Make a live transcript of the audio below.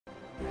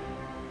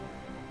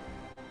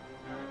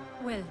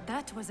Well,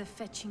 that was a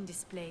fetching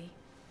display.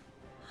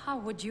 How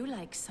would you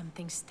like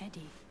something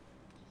steady?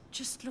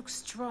 Just look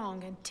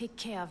strong and take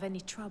care of any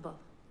trouble.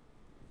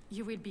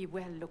 You will be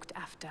well looked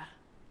after.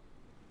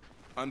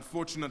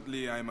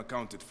 Unfortunately, I am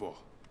accounted for.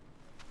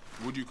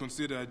 Would you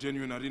consider a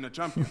genuine arena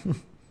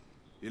champion?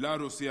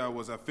 Hilaros here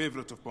was a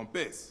favorite of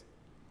Pompey's.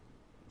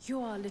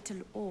 You are a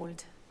little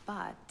old,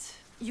 but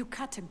you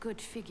cut a good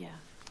figure.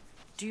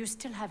 Do you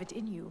still have it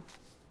in you?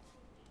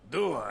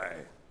 Do I?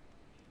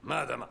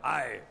 Madam,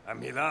 I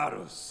am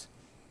Hilaros.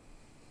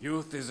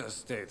 Youth is a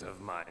state of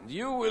mind.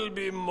 You will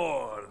be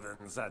more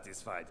than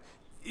satisfied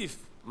if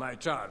my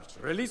charge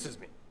releases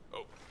me.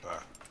 Oh,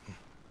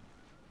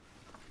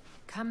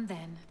 Come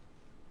then.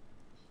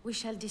 We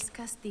shall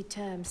discuss the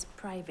terms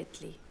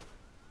privately.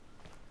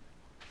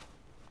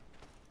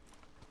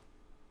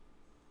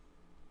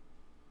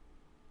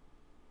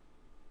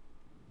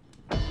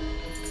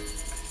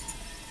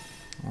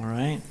 All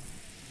right.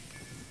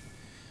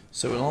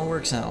 So it all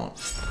works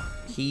out.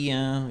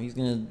 He's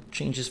gonna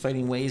change his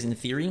fighting ways in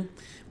theory.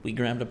 We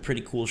grabbed a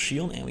pretty cool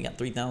shield and we got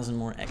 3,000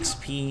 more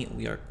XP.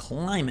 We are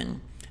climbing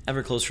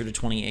ever closer to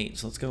 28.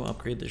 So let's go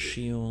upgrade the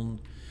shield.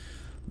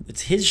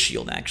 It's his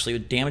shield actually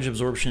with damage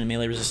absorption and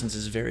melee resistance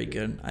is very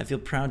good. I feel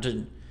proud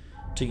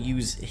to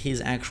use his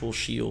actual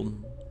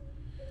shield.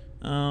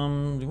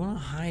 Do we want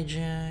a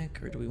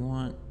hijack or do we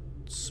want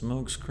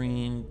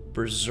smokescreen,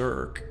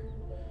 berserk,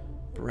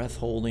 breath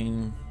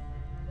holding?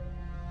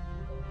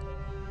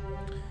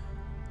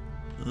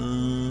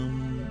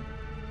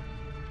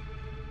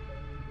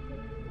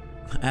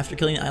 After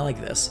killing it, I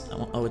like this.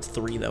 Oh, it's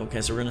 3 though.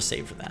 Okay, so we're gonna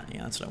save for that.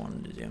 Yeah, that's what I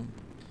wanted to do.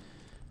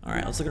 All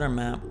right, let's look at our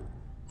map.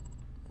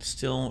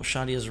 Still,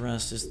 Shadia's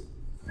Rest is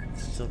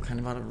still kind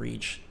of out of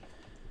reach.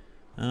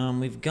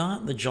 We've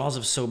got the Jaws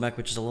of Sobek,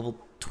 which is a level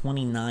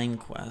 29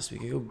 quest. We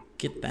could go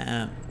get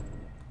that.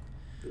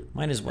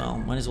 Might as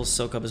well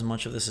soak up as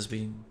much of this as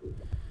we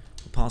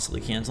possibly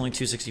can. It's only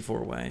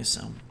 264 away,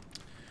 so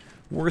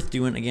worth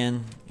doing.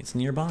 Again, it's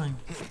nearby.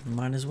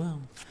 Might as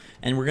well.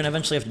 And we're gonna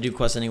eventually have to do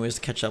quests anyways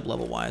to catch up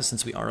level-wise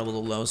since we are a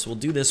little low. So we'll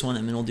do this one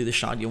and then we'll do the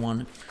Shadia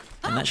one,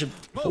 and that should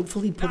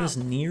hopefully put us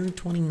near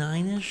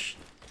 29-ish.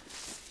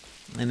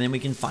 And then we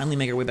can finally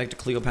make our way back to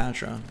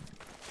Cleopatra.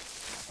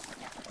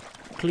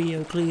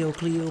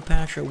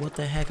 Cleopatra, what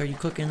the heck are you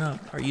cooking up?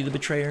 Are you the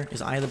betrayer?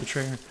 Is I the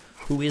betrayer?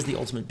 Who is the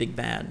ultimate big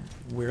bad?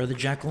 Where are the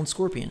Jackal and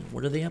Scorpion?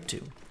 What are they up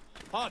to?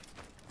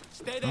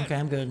 Okay,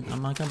 I'm good.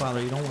 I'm not gonna bother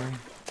you, don't worry.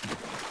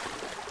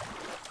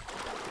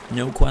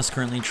 No quest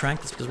currently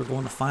tracked. That's because we're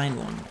going to find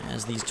one.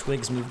 As these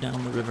twigs move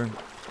down the river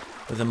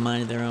with a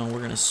mind of their own,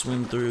 we're gonna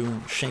swim through,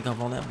 shake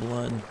off all that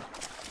blood,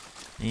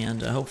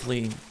 and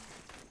hopefully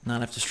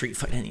not have to street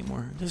fight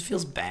anymore. It just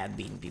feels bad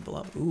beating people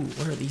up. Ooh,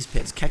 what are these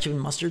pits? Ketchup and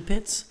mustard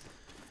pits?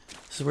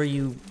 This is where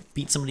you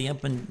beat somebody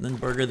up and then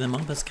burger them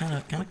up. That's kind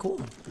of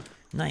cool.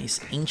 Nice.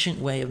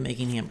 Ancient way of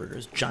making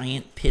hamburgers.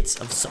 Giant pits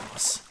of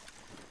sauce.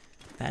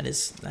 That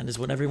is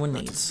what everyone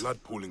needs.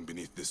 Blood pooling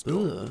beneath this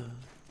door. Ugh.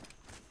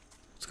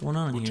 What's going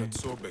on in here?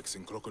 Sobex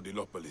in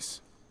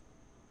Crocodilopolis.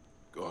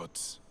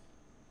 Gods.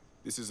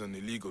 This is an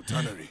illegal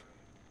tannery.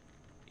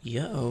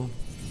 Yo.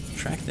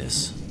 Track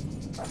this.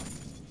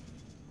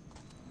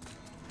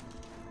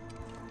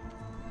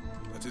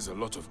 That is a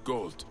lot of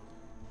gold.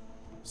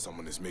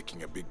 Someone is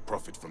making a big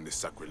profit from this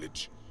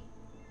sacrilege.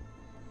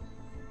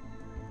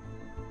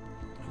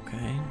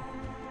 Okay.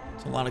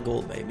 It's a lot of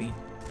gold, baby.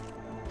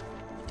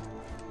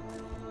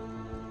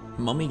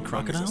 Mummied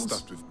crocodiles? Mummies are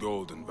stuffed with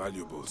gold and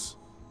valuables.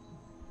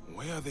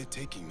 Where are they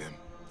taking them?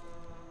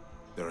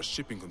 There are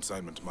shipping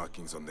consignment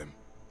markings on them.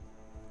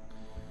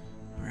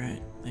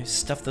 Alright. They've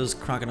stuffed those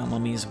crocodile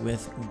mummies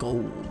with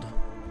gold.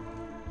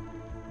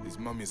 These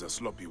mummies are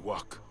sloppy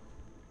work.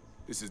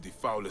 This is the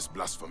foulest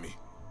blasphemy.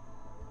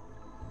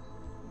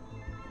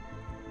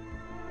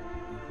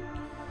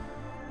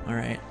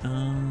 Alright,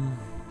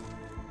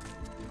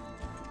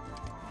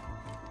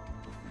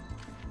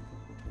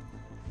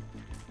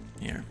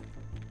 here.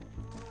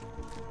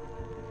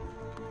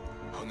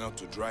 Hung out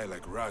to dry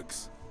like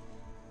rags.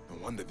 No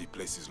wonder the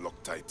place is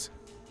locked tight.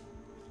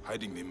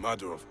 Hiding the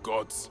murder of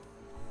gods.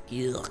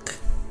 Yuck.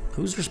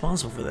 Who's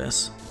responsible for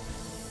this?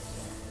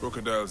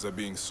 Crocodiles are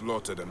being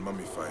slaughtered and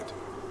mummified.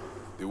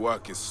 The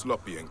work is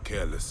sloppy and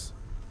careless.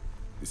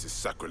 This is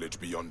sacrilege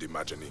beyond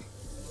imagining.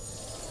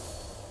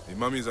 The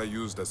mummies are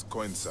used as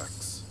coin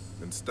sacks,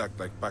 then stacked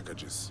like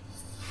packages.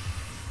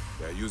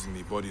 They are using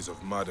the bodies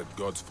of murdered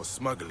gods for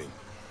smuggling.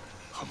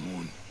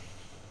 Hamun.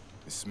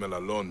 The smell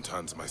alone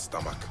turns my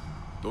stomach.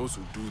 Those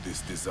who do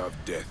this deserve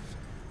death.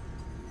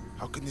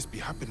 How can this be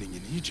happening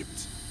in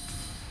Egypt?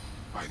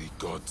 By the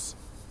gods,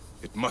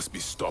 it must be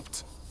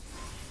stopped.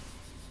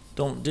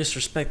 Don't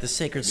disrespect the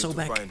sacred I need to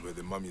Sobek. find where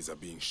the mummies are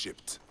being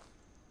shipped.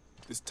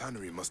 This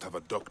tannery must have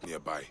a dock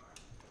nearby.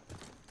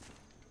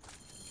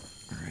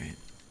 Alright.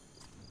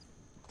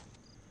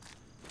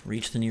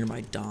 Reach the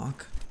nearby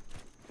dock.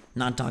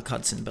 Not Dock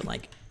Hudson, but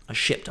like a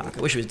ship dock.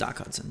 I wish it was Dock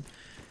Hudson.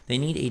 They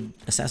need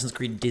a Assassin's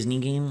Creed Disney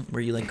game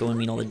where you like go and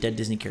meet all the dead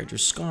Disney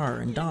characters. Scar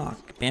and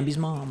Doc, Bambi's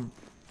mom.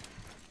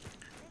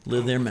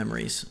 Live their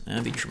memories.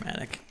 That'd be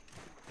traumatic.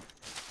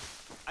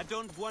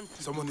 don't want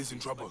to. Someone is in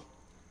trouble.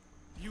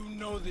 You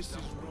know this is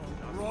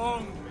wrong.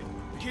 Wrong!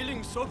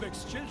 Killing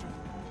Sobek's children.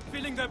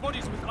 Filling their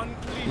bodies with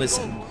unclean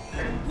Listen. bones.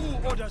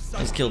 Who orders such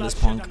Let's kill this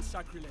bloodshed punk. and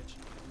sacrilege?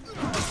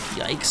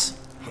 Yikes.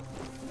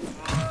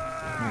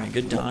 Alright,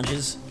 good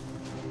dodges.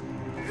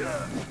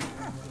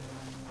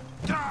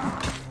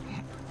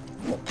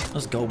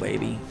 Let's go,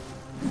 baby.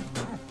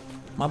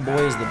 My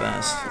boy is the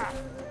best.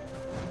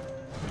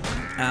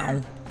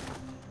 Ow.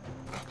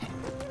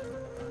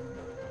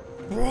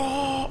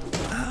 Whoa.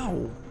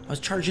 Ow. I was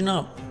charging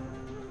up.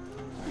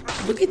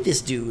 Look at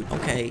this dude.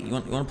 Okay, you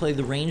want to play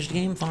the ranged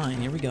game?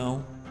 Fine, here we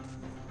go.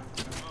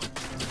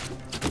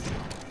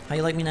 How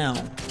you like me now?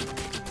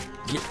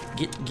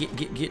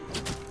 Get.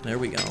 There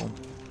we go.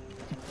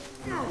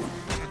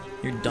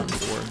 You're done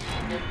for.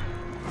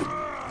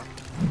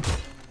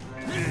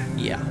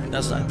 Yeah,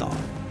 that's what I thought.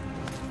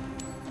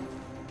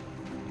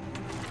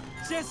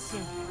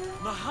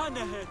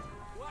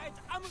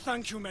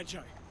 Thank you, Magi.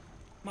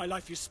 My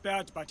life is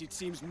spared, but it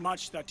seems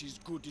much that is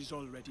good is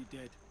already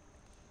dead.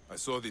 I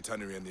saw the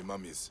tannery and the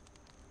mummies.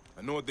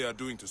 I know what they are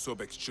doing to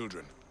Sobek's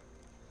children.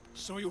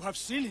 So you have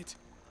seen it?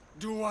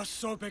 Dua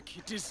Sobek,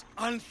 it is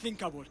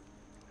unthinkable.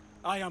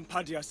 I am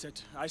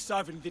Padiaset. I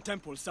serve in the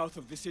temple south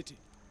of the city.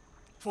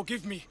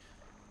 Forgive me.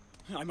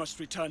 I must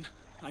return.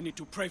 I need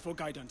to pray for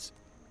guidance.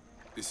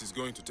 This is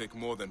going to take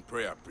more than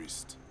prayer,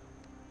 priest.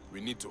 We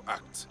need to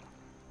act.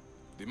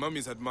 The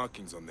mummies had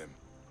markings on them.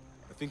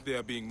 I think they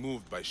are being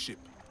moved by ship.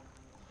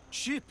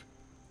 Ship?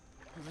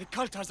 The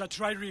cult has a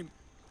trireme.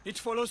 It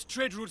follows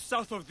trade routes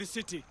south of the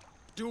city.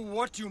 Do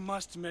what you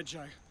must,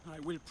 Magi. I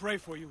will pray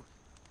for you.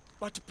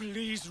 But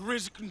please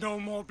risk no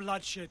more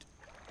bloodshed.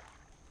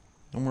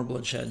 No more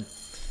bloodshed.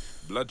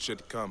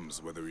 Bloodshed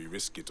comes whether we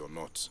risk it or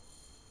not.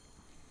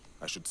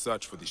 I should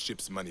search for the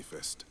ship's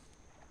manifest.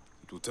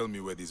 It will tell me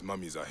where these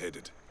mummies are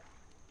headed.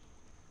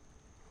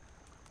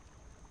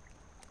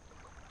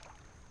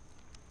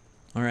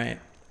 Alright,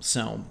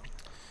 so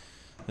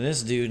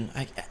this dude,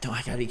 I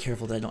gotta be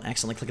careful that I don't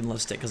accidentally click on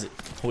left stick because it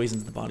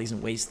poisons the bodies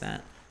and wastes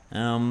that.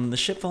 The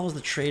ship follows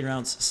the trade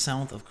routes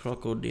south of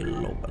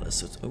Crocodilopolis,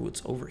 so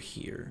it's over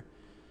here.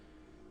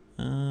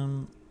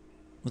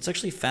 Let's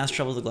actually fast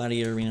travel to the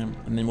Gladiator Arena,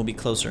 and then we'll be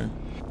closer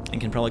and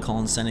can probably call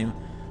on Senu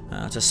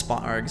to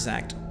spot our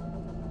exact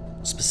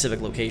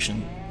specific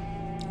location.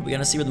 We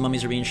gotta see where the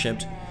mummies are being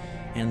shipped,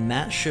 and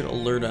that should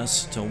alert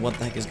us to what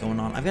the heck is going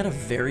on. I've got a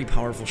very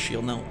powerful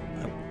shield now.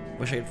 I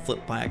wish I could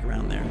flip Bayek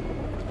around there.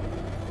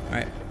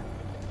 Alright,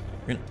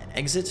 we're gonna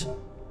exit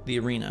the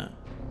arena,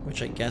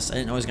 which I guess I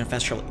didn't know I was gonna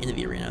fast travel into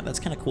the arena. That's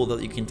kind of cool though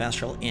that you can fast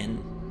travel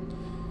in.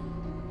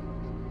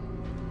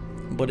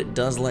 But it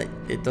does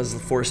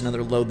force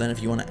another load then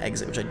if you want to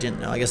exit, which I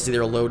didn't know. I guess it's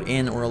either a load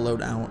in or a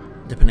load out,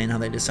 depending on how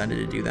they decided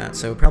to do that.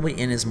 So probably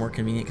in is more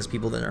convenient because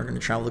people that are going to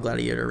travel the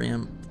Gladiator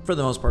Arena, for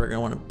the most part, are going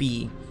to want to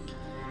be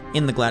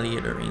in the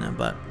Gladiator Arena.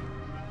 But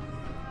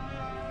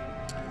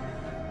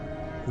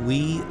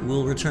we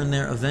will return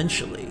there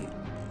eventually.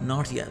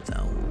 Not yet,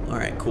 though.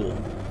 Alright, cool.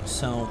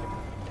 So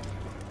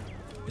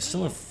we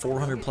still have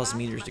 400 plus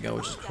meters to go,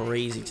 which is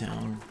crazy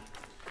town.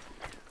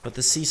 But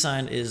the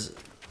seaside is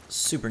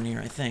super near,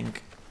 I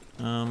think.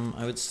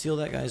 I would steal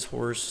that guy's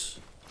horse.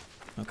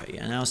 Okay,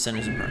 yeah, now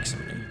Senu's in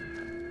proximity.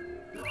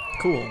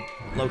 Cool.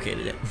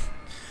 Located it.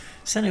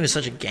 Senu is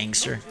such a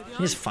gangster.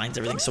 He just finds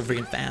everything so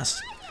freaking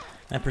fast.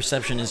 That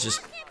perception is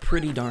just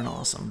pretty darn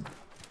awesome.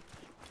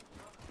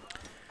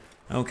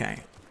 Okay.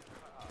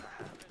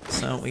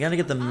 So, we gotta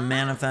get the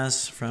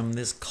manifest from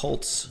this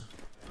cult's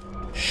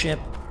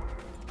ship.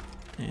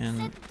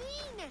 And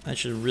that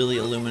should really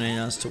illuminate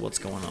us to what's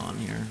going on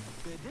here.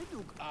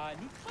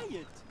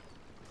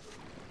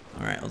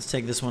 Alright, let's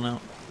take this one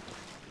out.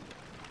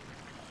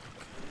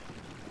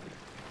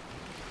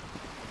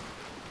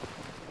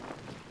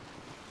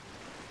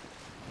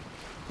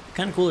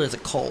 Kind of cool that it's a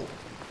cult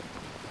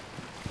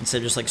instead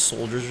of just like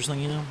soldiers or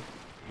something, you know?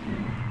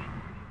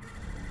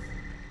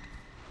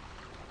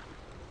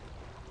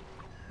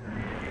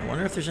 I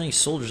wonder if there's any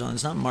soldiers on.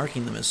 It's not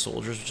marking them as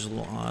soldiers, which is a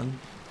little odd.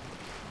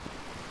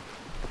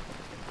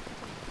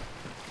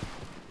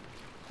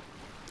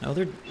 Oh,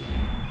 they're...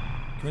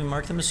 Can we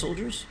mark them as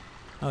soldiers?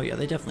 Oh yeah,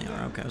 they definitely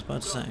are. Okay, I was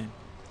about to say.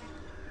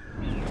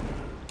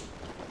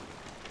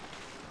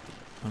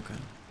 Okay.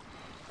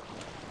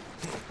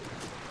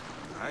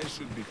 I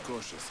should be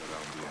cautious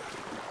around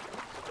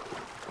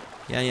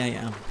here.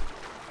 Yeah.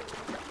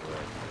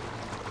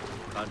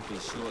 Can't be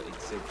sure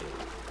exactly.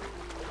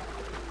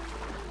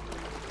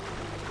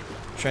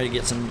 Try to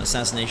get some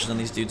assassinations on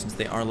these dudes since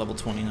they are level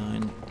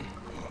 29.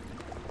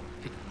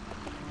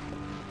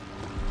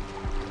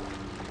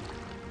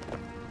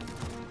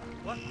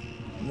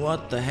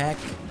 What the heck?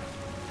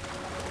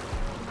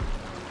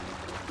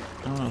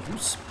 I don't know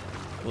who's...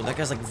 Well, that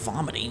guy's like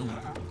vomiting.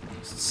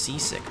 He's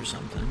seasick or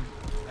something.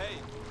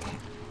 Hey,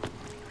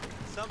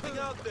 something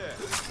out there.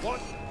 What?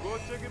 Go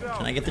check it out.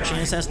 Can I get the chain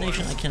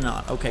assassination? I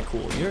cannot. Okay,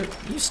 cool.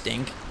 You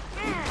stink.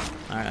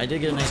 Alright, I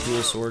did get a nice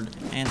dual sword.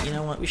 And you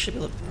know what? We should be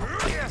able to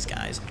fight these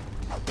guys.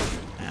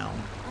 Ow.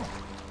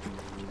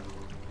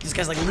 These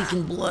guy's like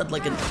leaking blood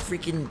like a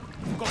freaking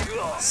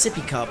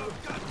sippy cup.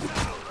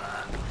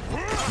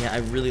 Yeah, I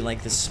really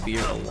like this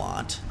spear a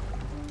lot.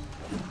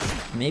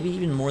 Maybe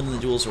even more than the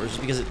dual swords,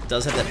 just because it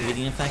does have that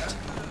bleeding effect.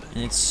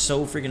 And it's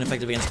so freaking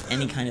effective against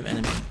any kind of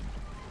enemy.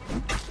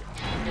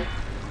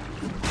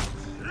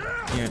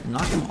 Here,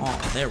 knock him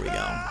off. There we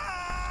go.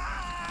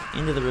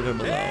 Into the river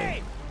below.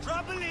 Hey,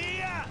 trouble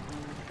here.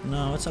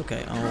 No, it's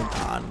okay. Oh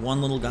god,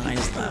 one little guy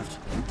is left.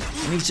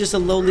 And he's just a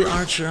lowly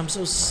archer. I'm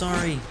so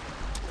sorry.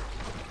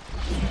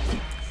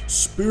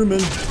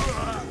 Spearman.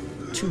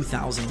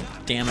 2,000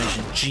 damage.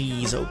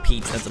 Jeez, oh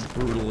Pete, that's a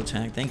brutal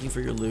attack. Thank you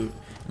for your loot.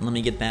 And let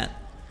me get that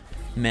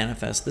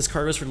manifest. This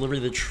cargo is for delivery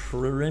to the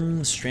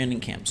Trim Stranding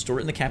Camp. Store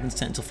it in the captain's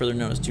tent until further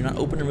notice. Do not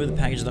open or remove the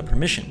package without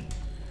permission.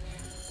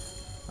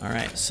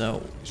 Alright,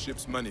 so... The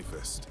ship's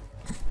manifest.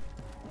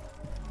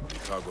 The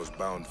cargo's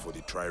bound for the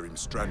Trireme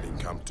Stranding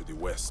Camp to the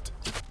west.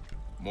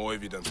 More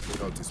evidence the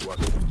cult is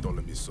working with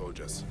Ptolemy's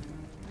soldiers.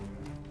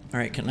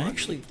 Alright, can I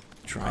actually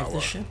drive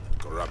this ship?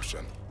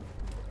 Corruption.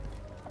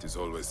 It is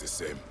always the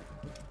same.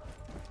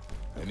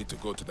 I need to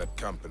go to that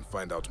camp and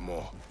find out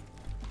more.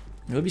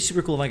 It would be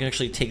super cool if I could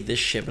actually take this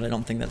ship, but I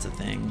don't think that's a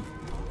thing.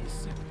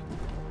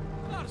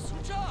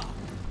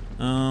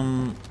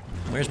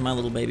 Where's my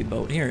little baby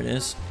boat? Here it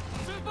is.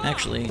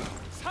 Actually,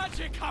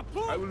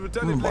 I will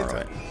return it borrow later.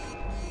 it.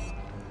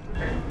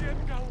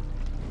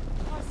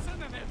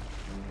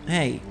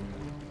 Hey,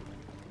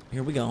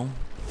 here we go.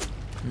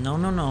 No,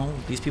 no, no.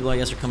 These people, I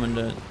guess, are coming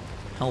to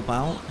help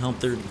out, help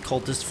their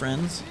cultist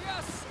friends.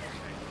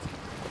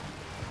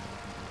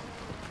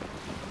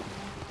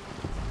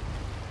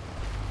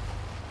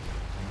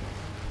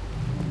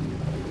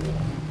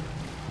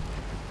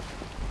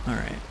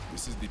 Alright.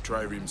 This is the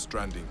Trireme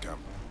Stranding Camp.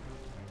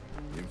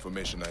 The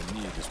information I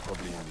need is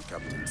probably in the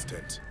captain's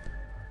tent.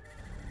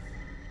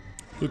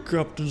 The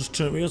captain's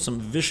tent. We got some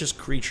vicious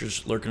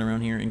creatures lurking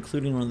around here,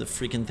 including one of the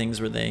freaking things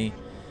where they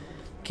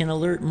can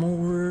alert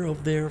more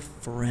of their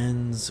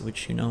friends,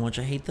 which you know how much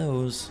I hate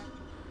those.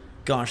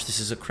 Gosh, this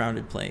is a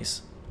crowded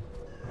place.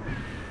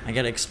 I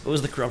gotta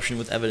expose the corruption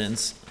with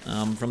evidence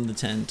from the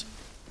tent.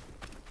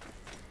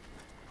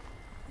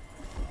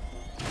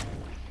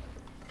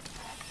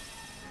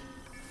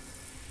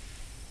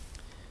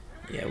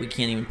 Yeah, we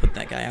can't even put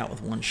that guy out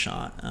with one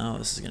shot. Oh,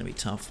 this is gonna be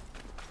tough.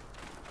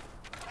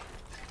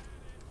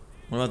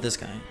 What about this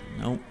guy?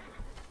 Nope.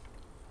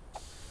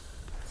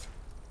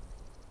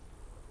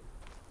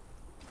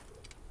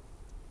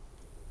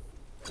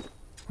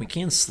 We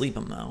can sleep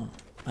him though.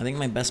 I think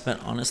my best bet,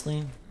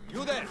 honestly.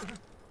 You there?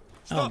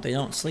 Oh, they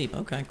don't sleep.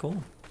 Okay,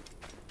 cool.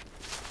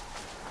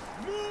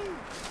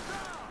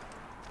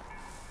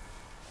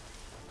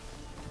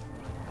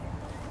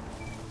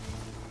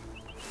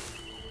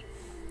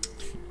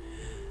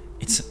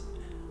 It's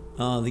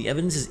the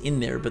evidence is in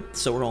there, but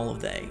so are all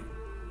of they.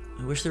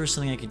 I wish there was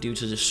something I could do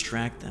to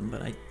distract them,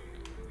 but I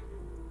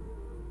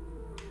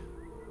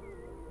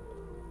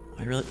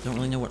really don't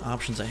really know what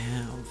options I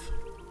have.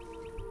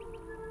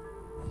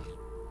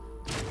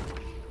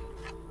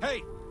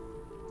 Hey!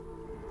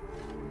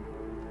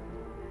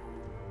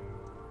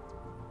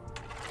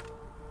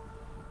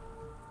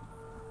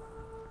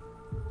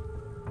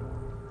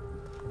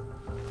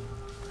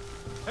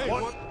 Hey,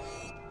 what?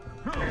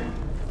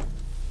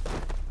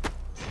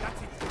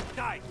 That's it.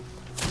 Die.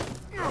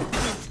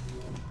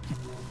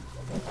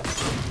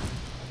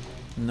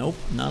 Nope,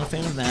 not a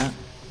fan of that.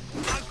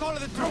 I'll call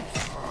the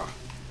troops.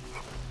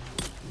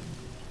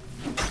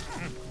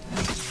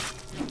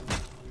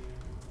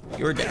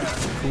 You're dead.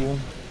 Cool.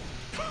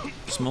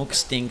 Smoke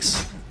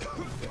stinks.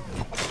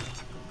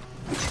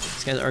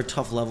 These guys are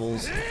tough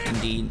levels,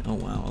 indeed. Oh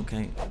wow,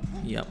 okay.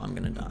 Yep, I'm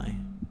gonna die.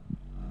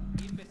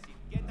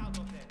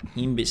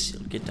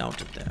 Imbecile, get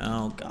out of there.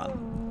 Oh god.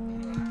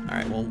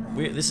 Alright, well,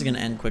 this is gonna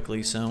end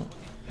quickly, so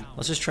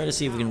let's just try to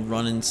see if we can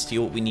run and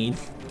steal what we need.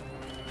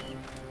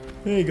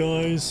 Hey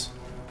guys.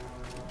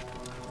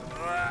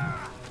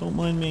 Don't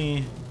mind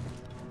me.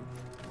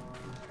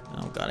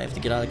 Oh god, I have to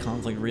get out of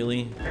conflict,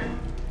 really?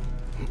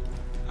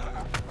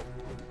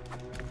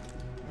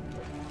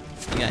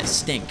 You guys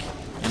stink.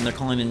 And they're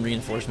calling in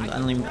reinforcements.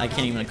 I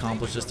can't even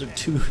accomplish this. They're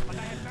too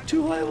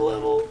high of a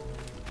level.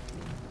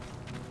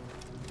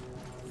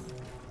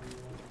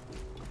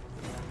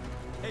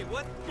 Hey,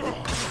 what?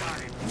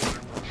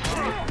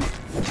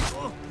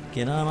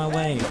 Get out of my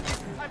way.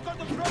 I've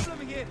got a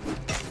problem here.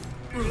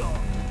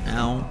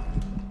 Ow.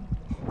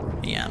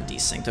 Yeah, I'm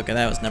desynced. Okay,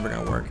 that was never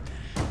gonna work.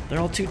 They're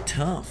all too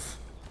tough.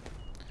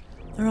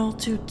 They're all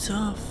too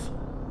tough.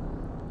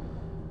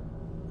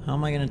 How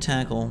am I gonna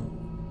tackle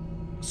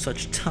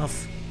such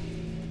tough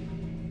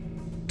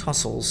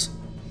tussles?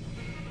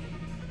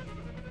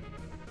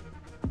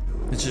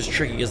 It's just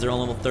tricky because they're all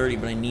level 30,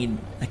 but I need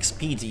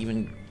XP to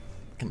even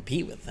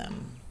compete with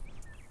them.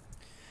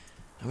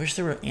 I wish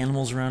there were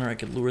animals around or I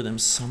could lure them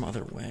some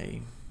other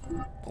way.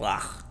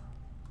 Blah.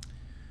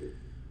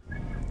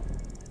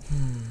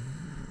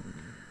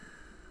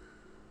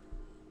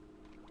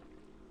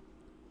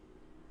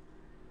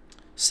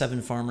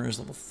 7 farmers,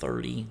 level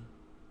 30.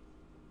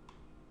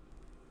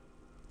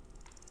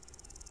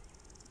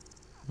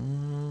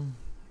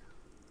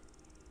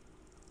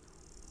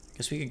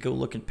 Guess we could go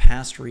look at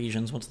past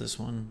regions. What's this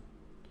one?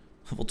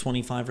 Level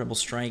 25 Rebel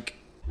Strike.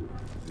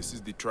 This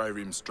is the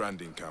Trireme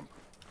stranding camp.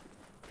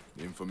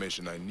 The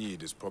information I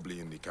need is probably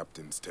in the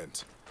captain's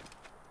tent.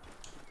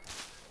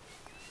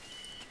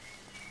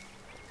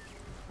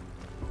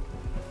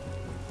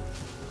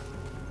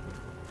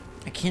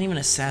 I can't even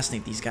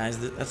assassinate these guys.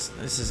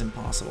 This is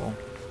impossible.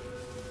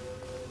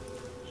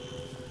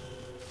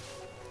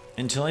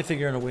 Until I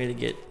figure out a way to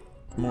get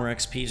more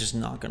XP, it's just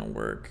not gonna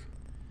work.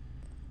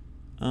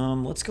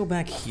 Let's go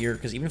back here,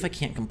 because even if I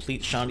can't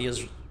complete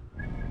Shadia's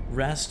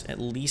rest, at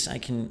least I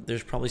can.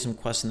 There's probably some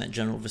quests in that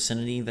general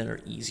vicinity that are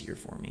easier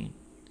for me.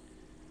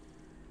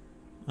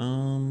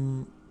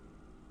 Oh,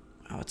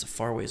 it's a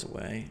far ways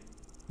away.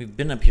 We've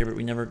been up here, but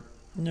we never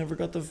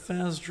got the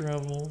fast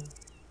travel.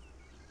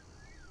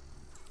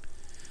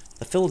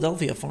 The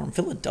Philadelphia farm.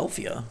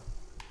 Philadelphia?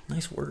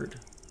 Nice word.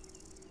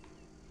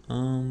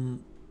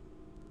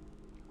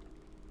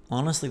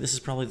 Honestly, this is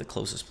probably the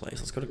closest place.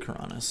 Let's go to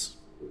Karanis.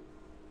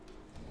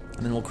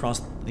 And then we'll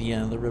cross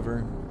the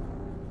river.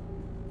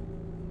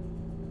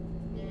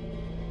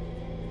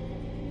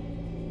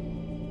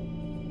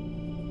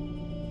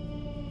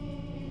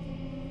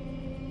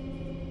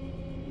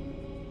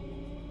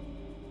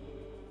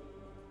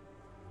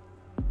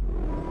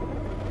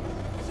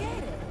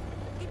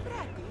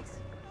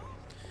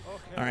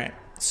 Alright,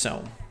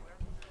 so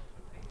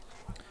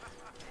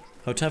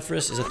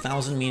Hotefris is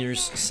 1,000 meters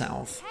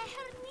south,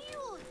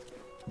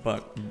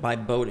 but by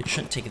boat it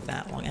shouldn't take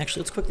that long.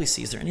 Actually, let's quickly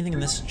see, is there anything in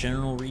this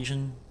general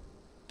region?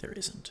 There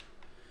isn't.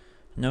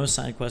 No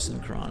side quests in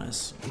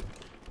Karanis.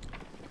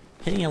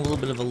 Hitting a little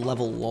bit of a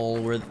level lull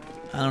where,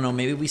 I don't know,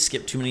 maybe we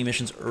skipped too many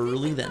missions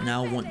early that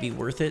now won't be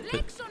worth it,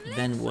 but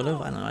then would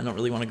have. I don't know, I don't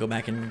really want to go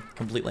back and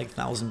complete like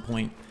 1,000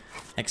 point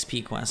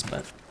XP quests,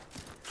 but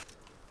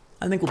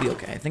I think we'll be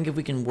okay. I think if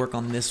we can work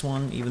on this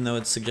one, even though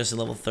it's suggested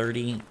level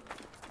 30,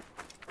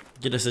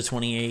 get us to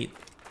 28,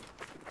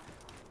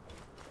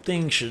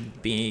 things should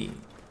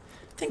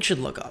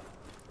look up.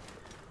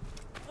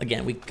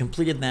 Again, we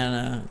completed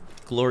that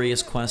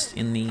glorious quest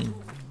in the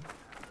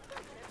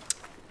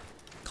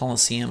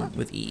Colosseum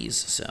with ease,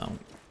 so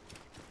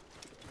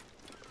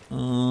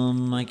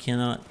I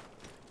cannot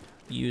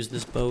use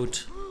this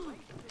boat.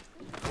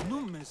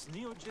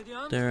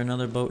 There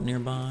another boat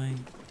nearby?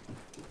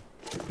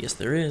 Yes,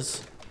 there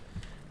is.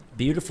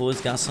 Beautiful.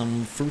 It's got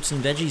some fruits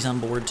and veggies on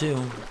board,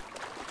 too.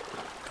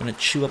 Gonna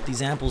chew up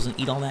these apples and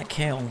eat all that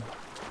kale.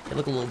 They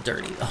look a little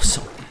dirty, though,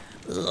 so...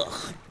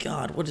 Ugh,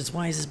 God,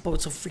 why is this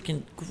boat so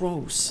freaking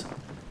gross?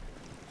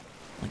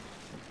 Like,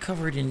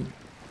 covered in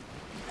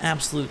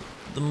absolute,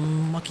 the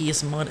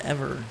muckiest mud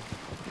ever.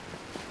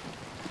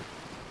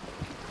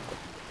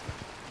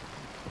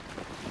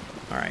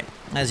 Alright,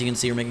 as you can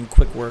see, we're making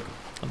quick work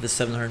of this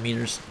 700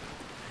 meters.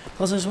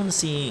 Plus, I just want to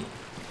see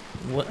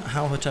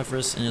how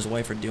Hotefris and his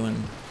wife are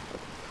doing.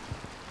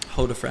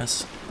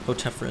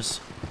 Hotefris,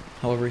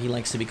 however he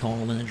likes to be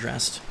called and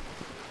addressed.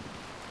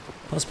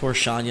 Plus poor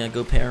Shadia,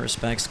 go pay our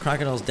respects.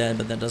 Crocodile's dead,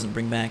 but that doesn't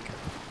bring back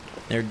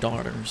their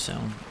daughter, so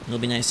it'll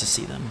be nice to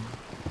see them.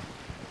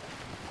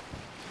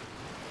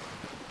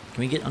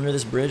 Can we get under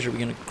this bridge, or are we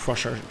going to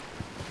crush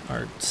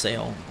our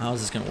sail? How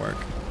is this going to work?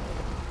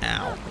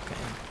 Ow, okay.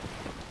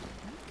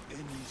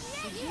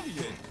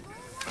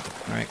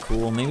 Alright,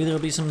 cool. Maybe there'll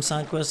be some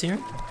side quests here?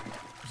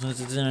 Since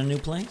it's in a new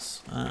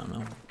place? I don't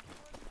know.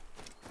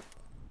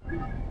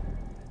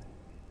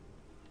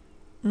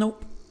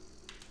 Nope.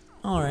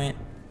 Alright.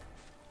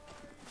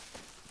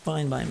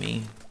 Fine by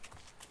me.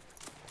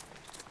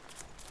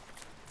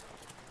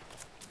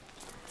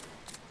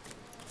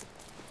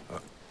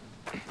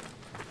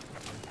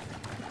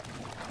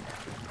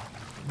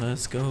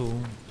 Let's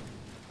go.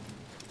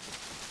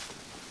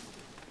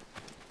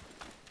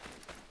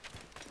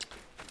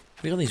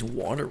 We got these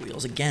water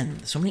wheels.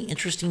 Again, so many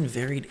interesting,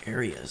 varied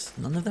areas.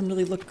 None of them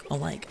really look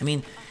alike. I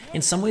mean,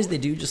 in some ways they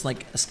do, just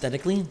like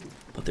aesthetically,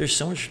 but there's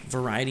so much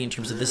variety in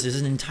terms of this is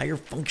an entire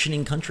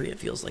functioning country, it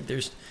feels like.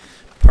 There's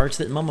parts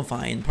that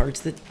mummify and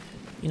parts that,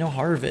 you know,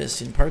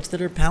 harvest and parts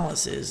that are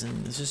palaces,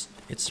 and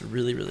it's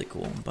really, really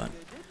cool. But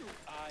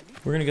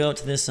we're gonna go out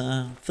to this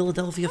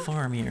Philadelphia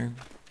farm here.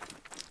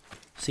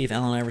 See if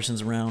Alan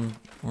Iverson's around,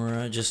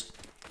 or just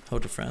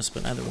Hotefris,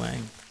 but either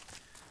way.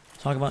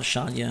 Talk about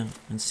Shadia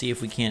and see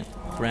if we can't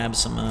grab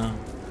some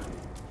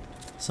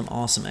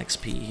awesome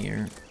XP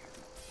here.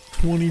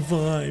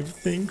 25,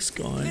 thanks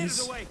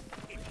guys.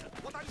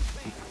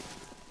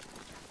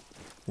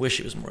 Wish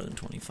it was more than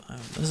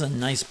 25. This is a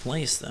nice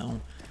place though.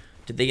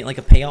 Did they get like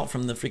a payout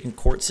from the freaking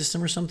court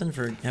system or something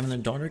for having their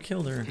daughter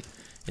killed, or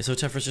is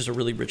Hotefris just a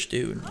really rich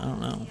dude? I don't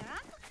know.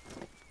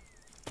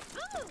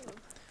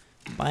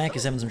 Bayek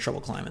is having some trouble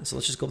climbing, so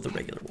let's just go with the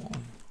regular wall.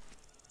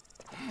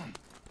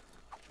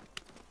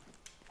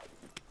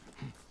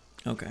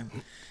 Okay.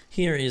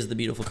 Here is the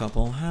beautiful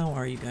couple. How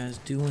are you guys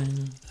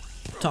doing?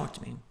 Talk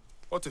to me.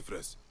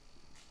 Hotefris,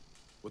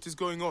 what is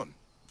going on?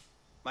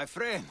 My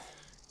friend,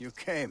 you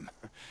came.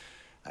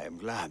 I am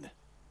glad.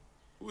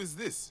 Who is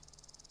this?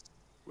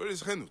 Where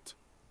is Henut?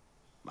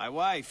 My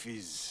wife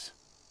is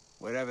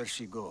wherever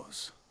she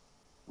goes,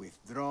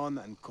 withdrawn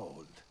and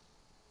cold.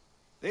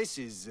 This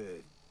is,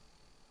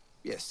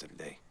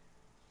 yesterday.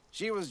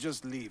 She was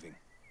just leaving.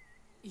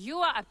 You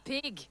are a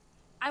pig.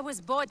 I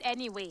was bored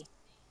anyway.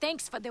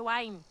 Thanks for the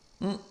wine.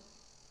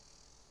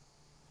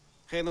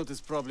 Henut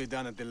is probably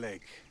down at the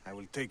lake. I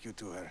will take you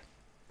to her.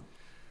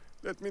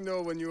 Let me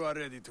know when you are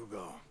ready to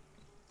go.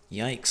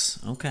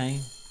 Yikes. Okay.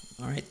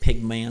 Alright,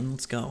 pig man,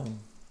 let's go.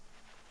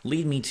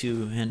 Lead me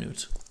to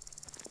Henut.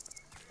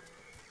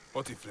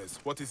 Otifles,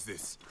 what is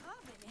this?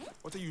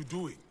 What are you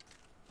doing?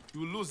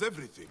 You will lose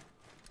everything.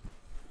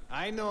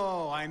 I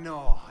know. I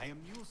am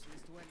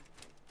useless to any...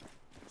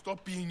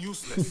 Stop being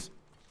useless.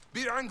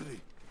 Be angry.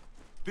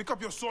 Pick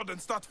up your sword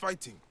and start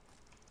fighting.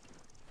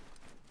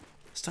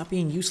 Stop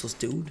being useless,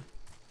 dude.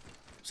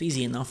 It's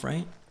easy enough,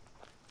 right?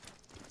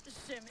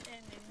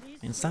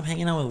 And stop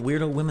hanging out with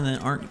weirdo women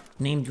that aren't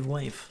named your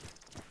wife.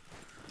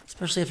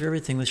 Especially after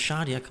everything with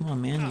Shadia. Come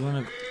on, man. You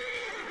want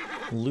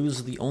to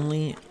lose the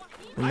only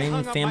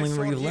remaining family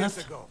member you've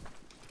left?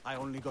 I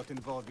only got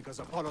involved because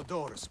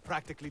Apollodorus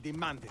practically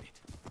demanded it.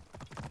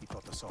 He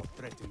thought us all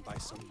threatened by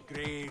some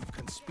grave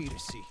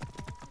conspiracy.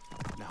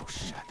 Now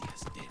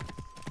Shadia's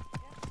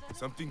dead.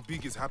 Something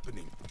big is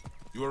happening.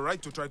 You are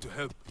right to try to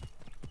help.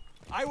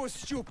 I was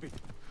stupid.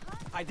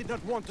 I did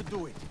not want to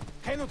do it.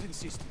 Henut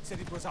insisted, said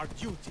it was our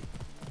duty.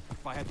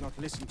 If I had not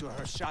listened to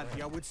her,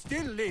 Shadia would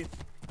still live.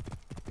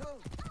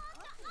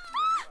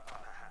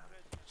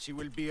 She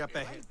will be up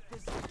ahead.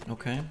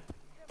 Okay.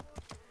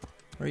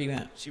 Where are you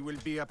at? She will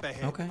be up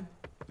ahead. Okay.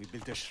 We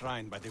built a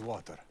shrine by the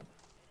water.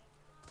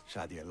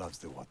 Shadia loves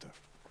the water.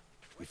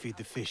 We feed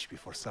the fish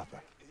before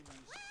supper.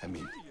 I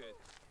mean,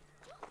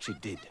 she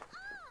did.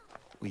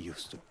 We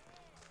used to.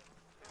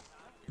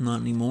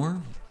 Not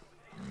anymore.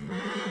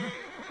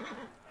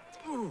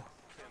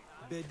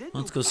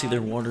 Let's go see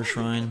their water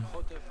shrine.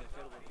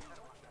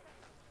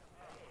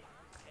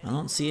 I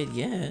don't see it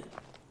yet.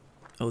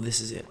 Oh, this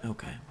is it.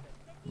 Okay.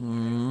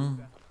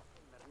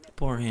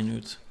 Poor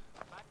Henut.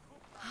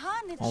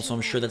 Also,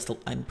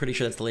 I'm pretty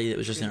sure that's the lady that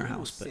was just in our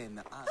house, but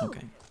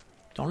okay.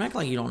 Don't act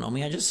like you don't know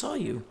me. I just saw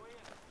you.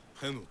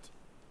 Henut,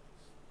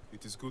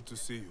 it is good to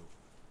see you.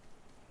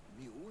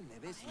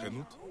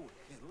 Henut?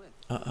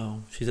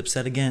 Uh-oh. She's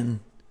upset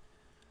again.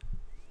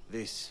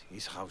 This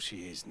is how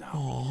she is now.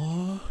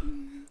 Aww.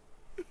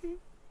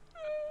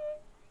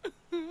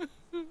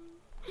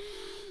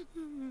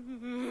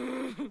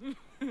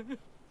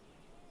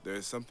 There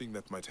is something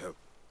that might help.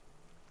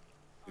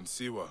 In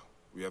Siwa,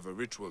 we have a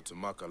ritual to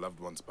mark a loved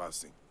one's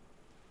passing.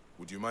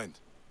 Would you mind?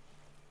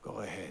 Go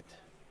ahead.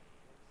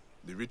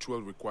 The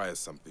ritual requires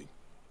something.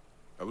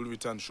 I will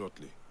return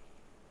shortly.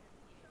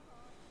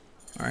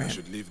 All right. I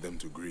should leave them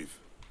to grieve.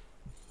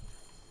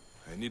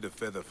 I need a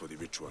feather for the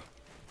ritual.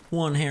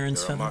 One heron's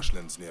There are feather.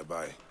 marshlands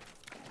nearby.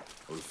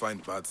 I will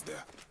find birds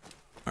there.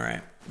 All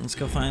right. Let's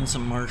go find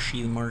some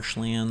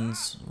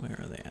marshlands. Where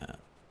are they at?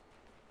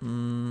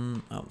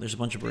 Oh, there's a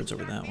bunch of birds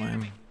over that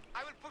way.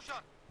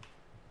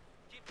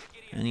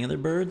 Any other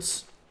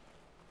birds?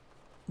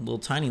 Little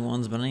tiny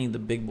ones, but I need the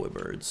big boy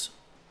birds.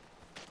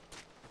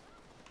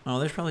 Oh,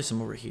 there's probably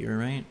some over here,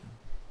 right?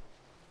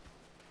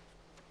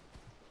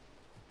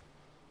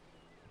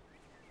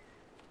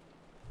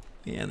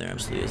 Yeah, there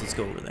absolutely is. Let's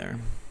go over there.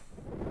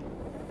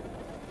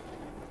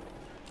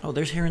 Oh,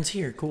 there's herons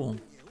here. Cool.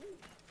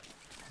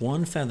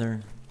 One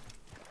feather.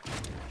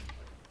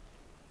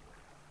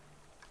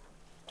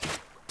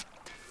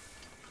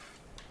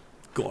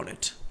 Got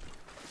it.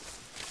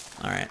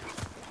 Alright.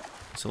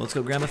 So let's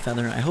go grab a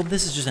feather. I hope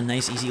this is just a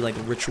nice, easy, like,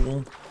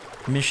 ritual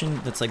mission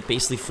that's, like,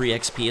 basically free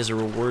XP as a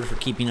reward for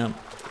keeping up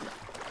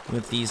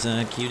with these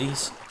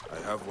cuties. I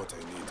have what I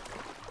need.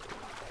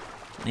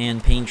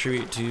 And paying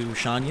tribute to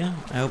Shadia.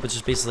 I hope it's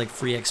just basically, like,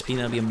 free XP.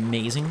 That would be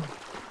amazing.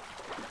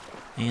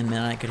 And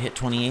then I could hit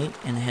 28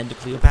 and head to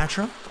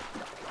Cleopatra.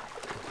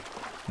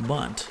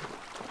 But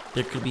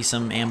there could be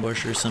some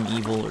ambush or some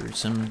evil or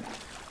some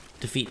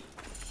defeat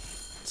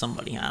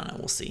somebody. I don't know.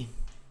 We'll see.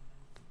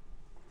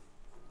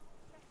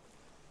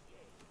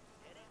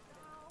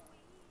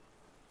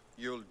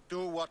 You'll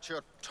do what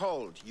you're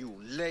told, you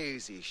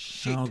lazy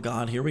shit. Oh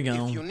God, here we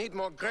go. If you need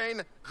more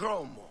grain,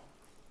 grow more.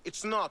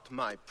 It's not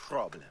my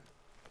problem.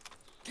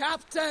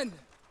 Captain!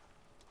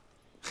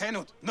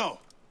 Henut, no.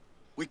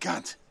 We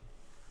can't.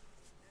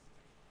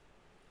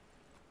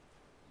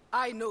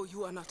 I know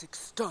you are not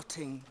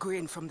extorting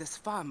grain from this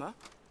farmer,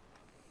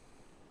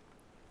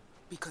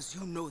 because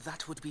you know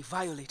that would be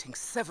violating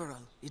several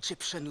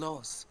Egyptian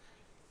laws.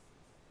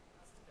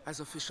 As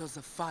officials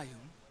of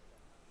Fayum,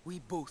 we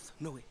both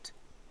know it,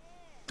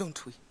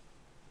 don't we?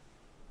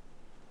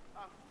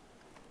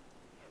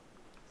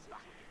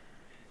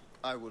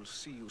 I will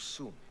see you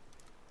soon.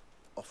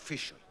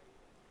 Official.